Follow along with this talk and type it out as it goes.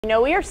You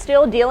know, we are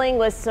still dealing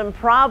with some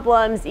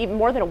problems even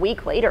more than a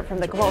week later from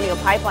the Colonial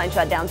Pipeline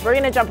shutdowns. We're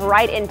going to jump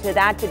right into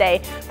that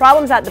today.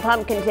 Problems at the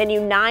pump continue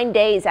 9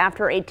 days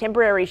after a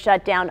temporary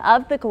shutdown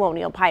of the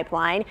Colonial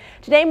Pipeline.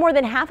 Today, more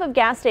than half of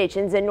gas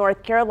stations in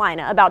North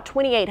Carolina, about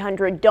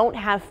 2,800, don't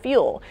have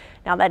fuel.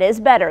 Now, that is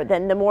better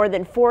than the more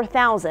than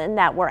 4,000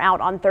 that were out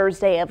on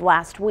Thursday of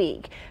last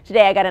week.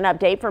 Today, I got an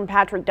update from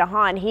Patrick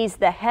DeHaan. He's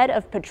the head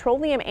of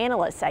petroleum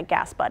analysts at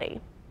Gas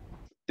Buddy.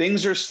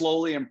 Things are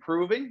slowly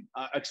improving.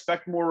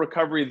 Expect more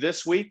recovery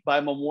this week. By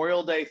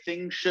Memorial Day,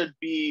 things should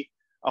be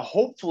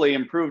hopefully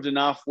improved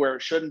enough where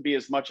it shouldn't be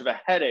as much of a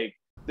headache.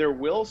 There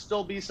will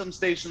still be some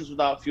stations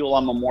without fuel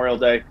on Memorial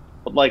Day.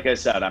 But like I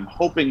said, I'm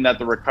hoping that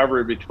the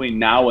recovery between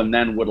now and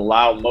then would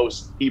allow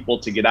most people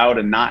to get out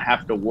and not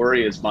have to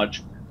worry as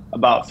much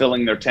about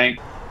filling their tank.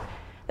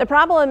 The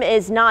problem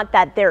is not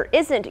that there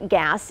isn't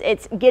gas,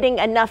 it's getting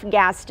enough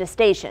gas to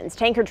stations.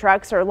 Tanker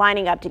trucks are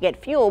lining up to get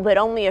fuel, but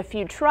only a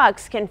few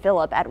trucks can fill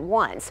up at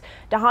once.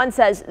 DeHaan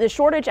says the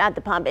shortage at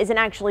the pump isn't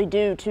actually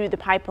due to the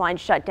pipeline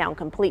shut down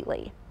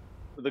completely.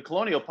 The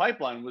Colonial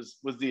Pipeline was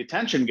the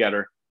attention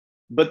getter,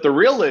 but the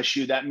real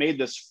issue that made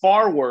this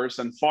far worse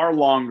and far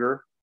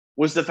longer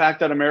was the fact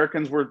that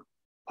Americans were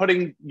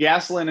putting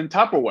gasoline in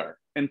Tupperware,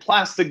 in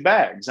plastic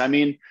bags. I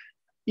mean,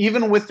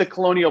 even with the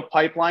Colonial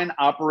Pipeline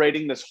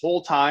operating this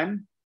whole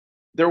time,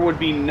 there would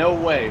be no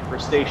way for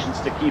stations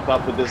to keep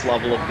up with this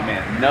level of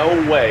demand. No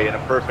way in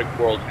a perfect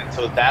world. And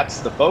so that's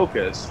the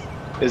focus,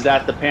 is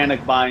that the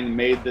panic buying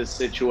made this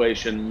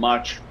situation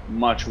much,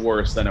 much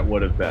worse than it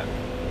would have been.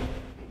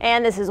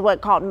 And this is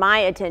what caught my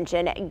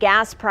attention,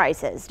 gas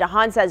prices.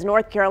 DeHaan says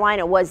North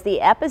Carolina was the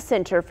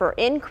epicenter for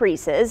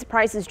increases.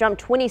 Prices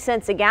jumped 20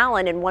 cents a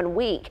gallon in 1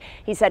 week.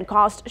 He said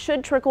costs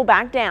should trickle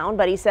back down,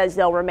 but he says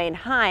they'll remain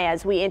high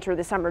as we enter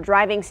the summer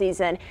driving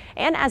season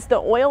and as the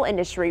oil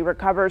industry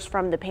recovers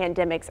from the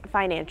pandemic's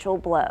financial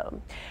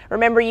blow.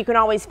 Remember, you can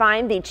always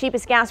find the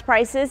cheapest gas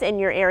prices in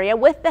your area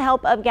with the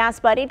help of Gas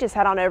Buddy. Just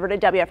head on over to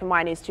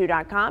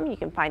WFMYnews2.com. You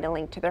can find a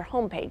link to their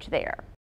homepage there.